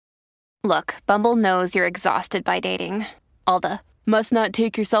Look, Bumble knows you're exhausted by dating. All the, must not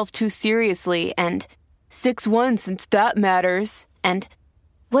take yourself too seriously, and 6'1" since that matters. And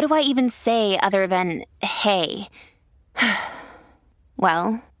what do I even say other than, hey?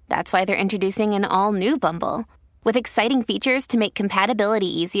 Well, that's why they're introducing an all-new Bumble, with exciting features to make compatibility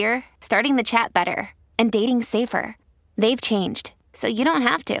easier, starting the chat better, and dating safer. They've changed, so you don't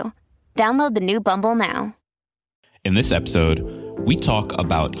have to. Download the new Bumble now. In this episode, we talk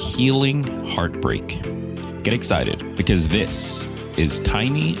about healing heartbreak. Get excited, because this is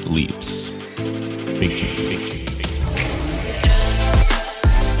Tiny Leaps. Big change, big change, big change.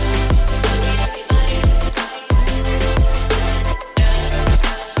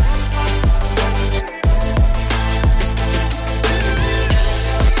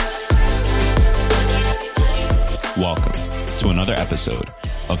 Welcome to another episode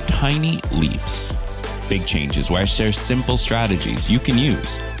of Tiny Leaps. Big changes, where I share simple strategies you can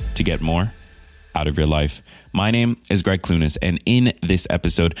use to get more out of your life. My name is Greg Clunas, and in this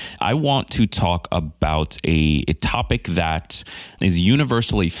episode, I want to talk about a topic that is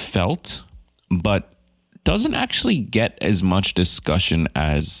universally felt, but doesn't actually get as much discussion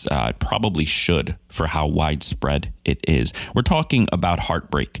as it probably should for how widespread it is. We're talking about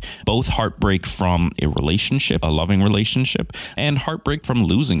heartbreak, both heartbreak from a relationship, a loving relationship, and heartbreak from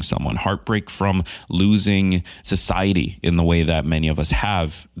losing someone, heartbreak from losing society in the way that many of us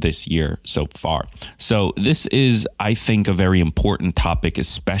have this year so far. So this is, I think, a very important topic,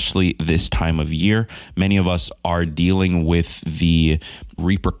 especially this time of year. Many of us are dealing with the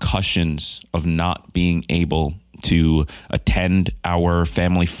repercussions of not being able to attend our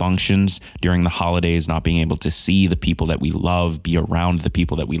family functions during the holidays, not being able to see the people that we love, be around the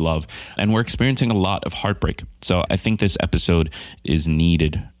people that we love. And we're experiencing a lot of heartbreak. So I think this episode is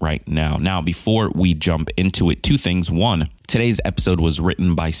needed right now. Now, before we jump into it, two things. One, today's episode was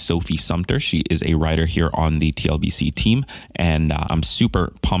written by Sophie Sumter. She is a writer here on the TLBC team, and I'm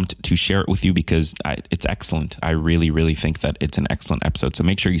super pumped to share it with you because it's excellent. I really think that it's an excellent episode. So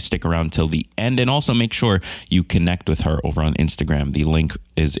make sure you stick around till the end, and also make sure you connect with her over on Instagram. The link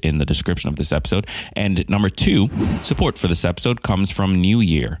is in the description of this episode. And number two, support for this episode comes from New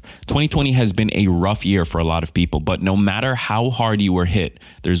Year. 2020 has been a rough year for a lot of people, but no matter how hard you were hit,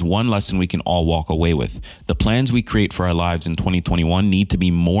 there's one lesson we can all walk away with. The plans we create for our lives in 2021 need to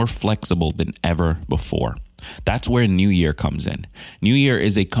be more flexible than ever before. That's where New Year comes in. New Year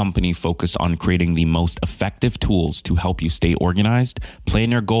is a company focused on creating the most effective tools to help you stay organized,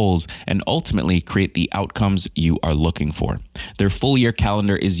 plan your goals, and ultimately create the outcomes you are looking for. Their full year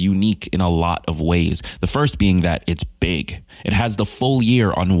calendar is unique in a lot of ways. The first being that it's big. It has the full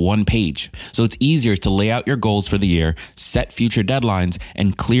year on one page, so it's easier to lay out your goals for the year, set future deadlines,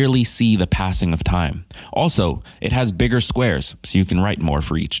 and clearly see the passing of time. Also, it has bigger squares, so you can write more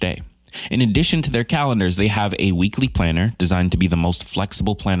for each day. In addition to their calendars, they have a weekly planner designed to be the most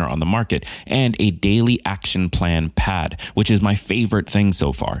flexible planner on the market, and a daily action plan pad, which is my favorite thing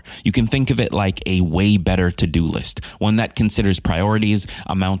so far. You can think of it like a way better to-do list, one that considers priorities,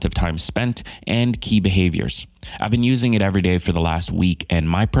 amount of time spent, and key behaviors. I've been using it every day for the last week, and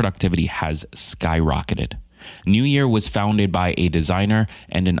my productivity has skyrocketed. New Year was founded by a designer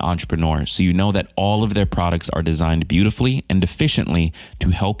and an entrepreneur, so you know that all of their products are designed beautifully and efficiently to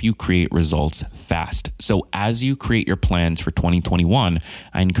help you create results fast. So as you create your plans for 2021,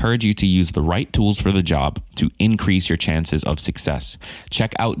 I encourage you to use the right tools for the job to increase your chances of success.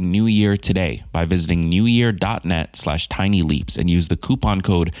 Check out New Year today by visiting newyear.net/tinyleaps and use the coupon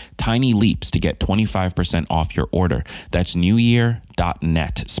code TINYLEAPS to get 25% off your order. That's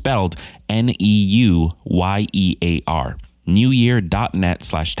newyear.net, spelled NEUYEAR.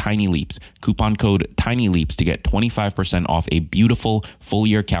 newyear.net/tinyleaps. Coupon code TINYLEAPS to get 25% off a beautiful full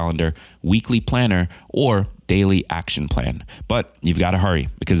year calendar, weekly planner, or daily action plan. But you've got to hurry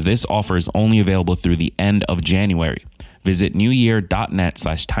because this offer is only available through the end of January. Visit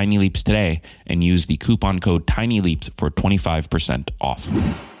newyear.net/tinyleaps today and use the coupon code TINYLEAPS for 25% off.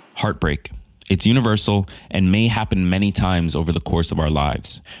 Heartbreak. It's universal and may happen many times over the course of our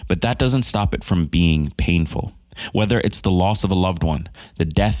lives, but that doesn't stop it from being painful. Whether it's the loss of a loved one, the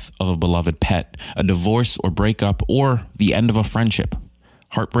death of a beloved pet, a divorce or breakup, or the end of a friendship,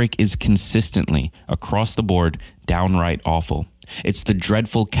 heartbreak is consistently, across the board, downright awful. It's the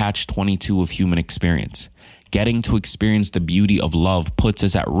dreadful catch-22 of human experience. Getting to experience the beauty of love puts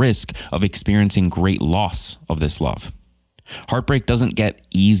us at risk of experiencing great loss of this love. Heartbreak doesn't get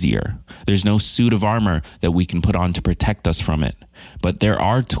easier. There's no suit of armor that we can put on to protect us from it. But there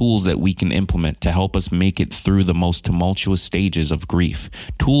are tools that we can implement to help us make it through the most tumultuous stages of grief.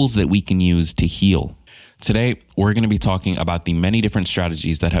 Tools that we can use to heal. Today, we're going to be talking about the many different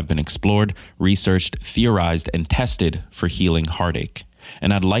strategies that have been explored, researched, theorized, and tested for healing heartache.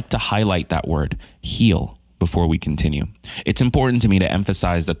 And I'd like to highlight that word, heal, before we continue. It's important to me to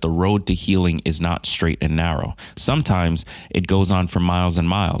emphasize that the road to healing is not straight and narrow. Sometimes it goes on for miles and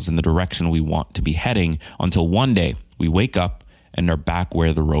miles in the direction we want to be heading until one day we wake up and are back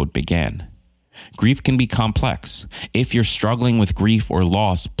where the road began. Grief can be complex. If you're struggling with grief or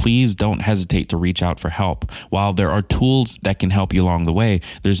loss, please don't hesitate to reach out for help. While there are tools that can help you along the way,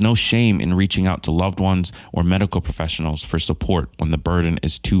 there's no shame in reaching out to loved ones or medical professionals for support when the burden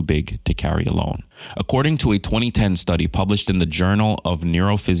is too big to carry alone. According to a 2010 study published in the Journal of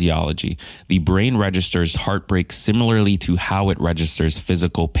Neurophysiology, the brain registers heartbreak similarly to how it registers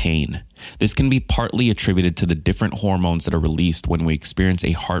physical pain. This can be partly attributed to the different hormones that are released when we experience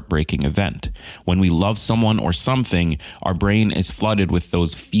a heartbreaking event. When we love someone or something, our brain is flooded with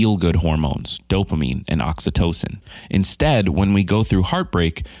those feel-good hormones, dopamine and oxytocin. Instead, when we go through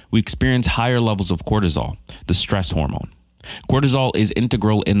heartbreak, we experience higher levels of cortisol, the stress hormone. Cortisol is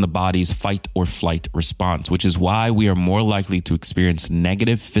integral in the body's fight or flight response, which is why we are more likely to experience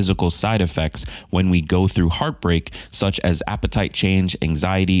negative physical side effects when we go through heartbreak, such as appetite change,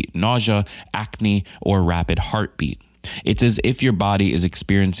 anxiety, nausea, acne, or rapid heartbeat. It's as if your body is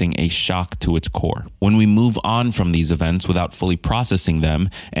experiencing a shock to its core. When we move on from these events without fully processing them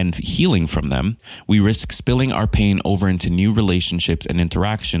and healing from them, we risk spilling our pain over into new relationships and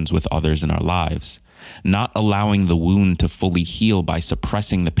interactions with others in our lives. Not allowing the wound to fully heal by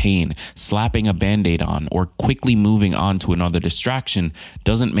suppressing the pain, slapping a Band-Aid on, or quickly moving on to another distraction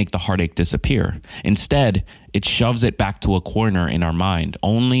doesn't make the heartache disappear. Instead, it shoves it back to a corner in our mind,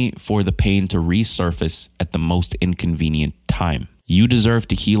 only for the pain to resurface at the most inconvenient time. You deserve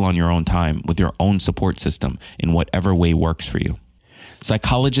to heal on your own time with your own support system in whatever way works for you.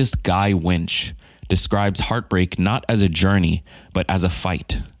 Psychologist Guy Winch describes heartbreak not as a journey, but as a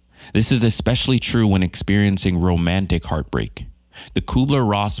fight. This is especially true when experiencing romantic heartbreak. The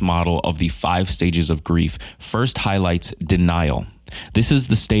Kubler-Ross model of the 5 stages of grief first highlights denial. This is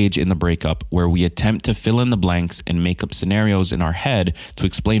the stage in the breakup where we attempt to fill in the blanks and make up scenarios in our head to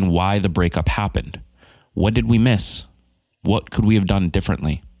explain why the breakup happened. What did we miss? What could we have done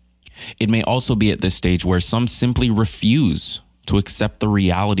differently? It may also be at this stage where some simply refuse to accept the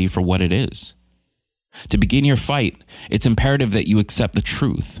reality for what it is. To begin your fight, it's imperative that you accept the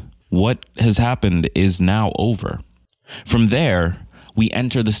truth. What has happened is now over. From there, we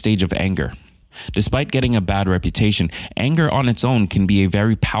enter the stage of anger. Despite getting a bad reputation, anger on its own can be a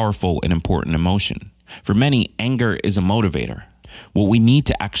very powerful and important emotion. For many, anger is a motivator. What we need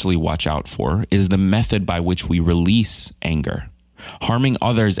to actually watch out for is the method by which we release anger. Harming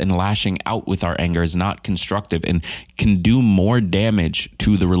others and lashing out with our anger is not constructive and can do more damage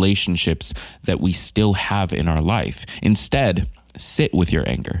to the relationships that we still have in our life. Instead, sit with your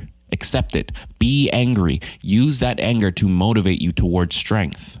anger. Accept it. Be angry. Use that anger to motivate you towards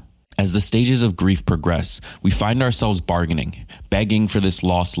strength. As the stages of grief progress, we find ourselves bargaining, begging for this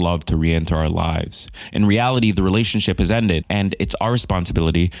lost love to re-enter our lives. In reality, the relationship has ended, and it's our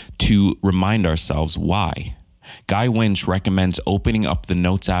responsibility to remind ourselves why. Guy Winch recommends opening up the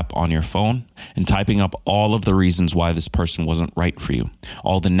Notes app on your phone and typing up all of the reasons why this person wasn't right for you.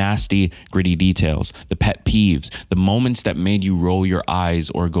 All the nasty, gritty details, the pet peeves, the moments that made you roll your eyes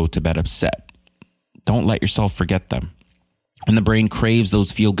or go to bed upset. Don't let yourself forget them. When the brain craves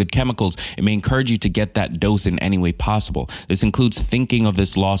those feel-good chemicals, it may encourage you to get that dose in any way possible. This includes thinking of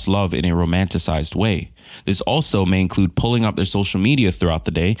this lost love in a romanticized way. This also may include pulling up their social media throughout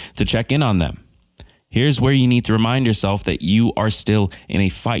the day to check in on them. Here's where you need to remind yourself that you are still in a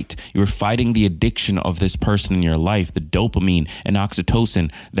fight. You're fighting the addiction of this person in your life, the dopamine and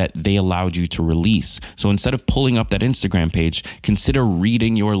oxytocin that they allowed you to release. So instead of pulling up that Instagram page, consider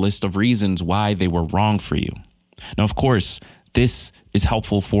reading your list of reasons why they were wrong for you. Now, of course, this is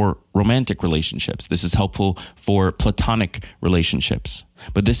helpful for romantic relationships. This is helpful for platonic relationships.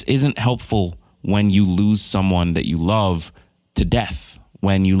 But this isn't helpful when you lose someone that you love to death,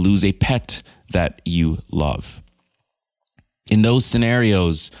 when you lose a pet that you love. In those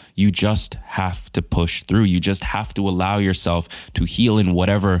scenarios, you just have to push through. You just have to allow yourself to heal in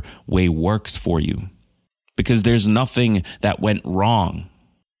whatever way works for you. Because there's nothing that went wrong.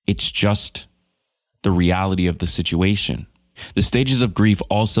 It's just the reality of the situation. The stages of grief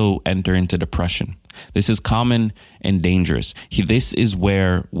also enter into depression. This is common and dangerous. This is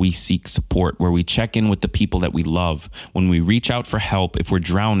where we seek support, where we check in with the people that we love, when we reach out for help if we're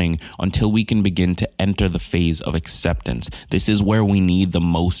drowning, until we can begin to enter the phase of acceptance. This is where we need the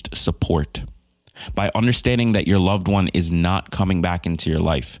most support. By understanding that your loved one is not coming back into your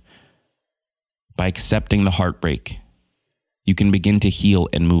life, By accepting the heartbreak, you can begin to heal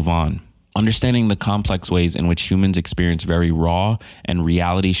and move on. Understanding the complex ways in which humans experience very raw and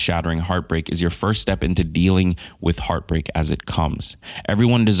reality-shattering heartbreak is your first step into dealing with heartbreak as it comes.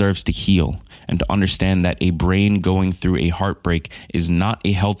 Everyone deserves to heal and to understand that a brain going through a heartbreak is not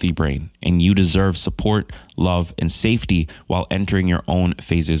a healthy brain, and you deserve support, love, and safety while entering your own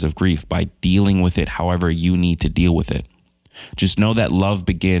phases of grief by dealing with it however you need to deal with it. Just know that love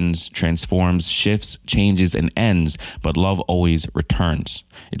begins, transforms, shifts, changes, and ends, but love always returns.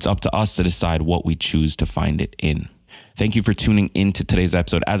 It's up to us to decide what we choose to find it in. Thank you for tuning into today's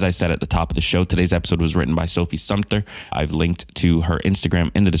episode. As I said at the top of the show, today's episode was written by Sophie Sumter. I've linked to her Instagram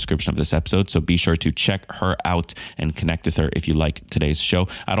in the description of this episode, so be sure to check her out and connect with her if you like today's show.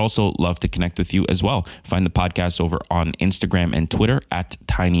 I'd also love to connect with you as well. Find the podcast over on Instagram and Twitter at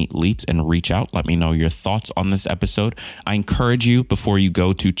Tiny Leaps and reach out. Let me know your thoughts on this episode. I encourage you before you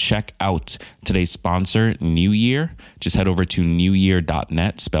go to check out today's sponsor, New Year. Just head over to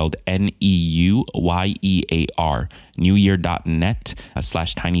newyear.net, spelled NEUYEAR.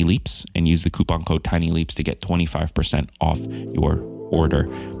 newyear.net/tinyleaps and use the coupon code tinyleaps to get 25% off your order.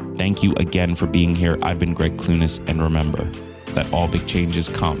 Thank you again for being here. I've been Greg Clunis, and remember that all big changes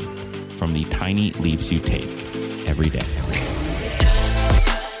come from the tiny leaps you take every day.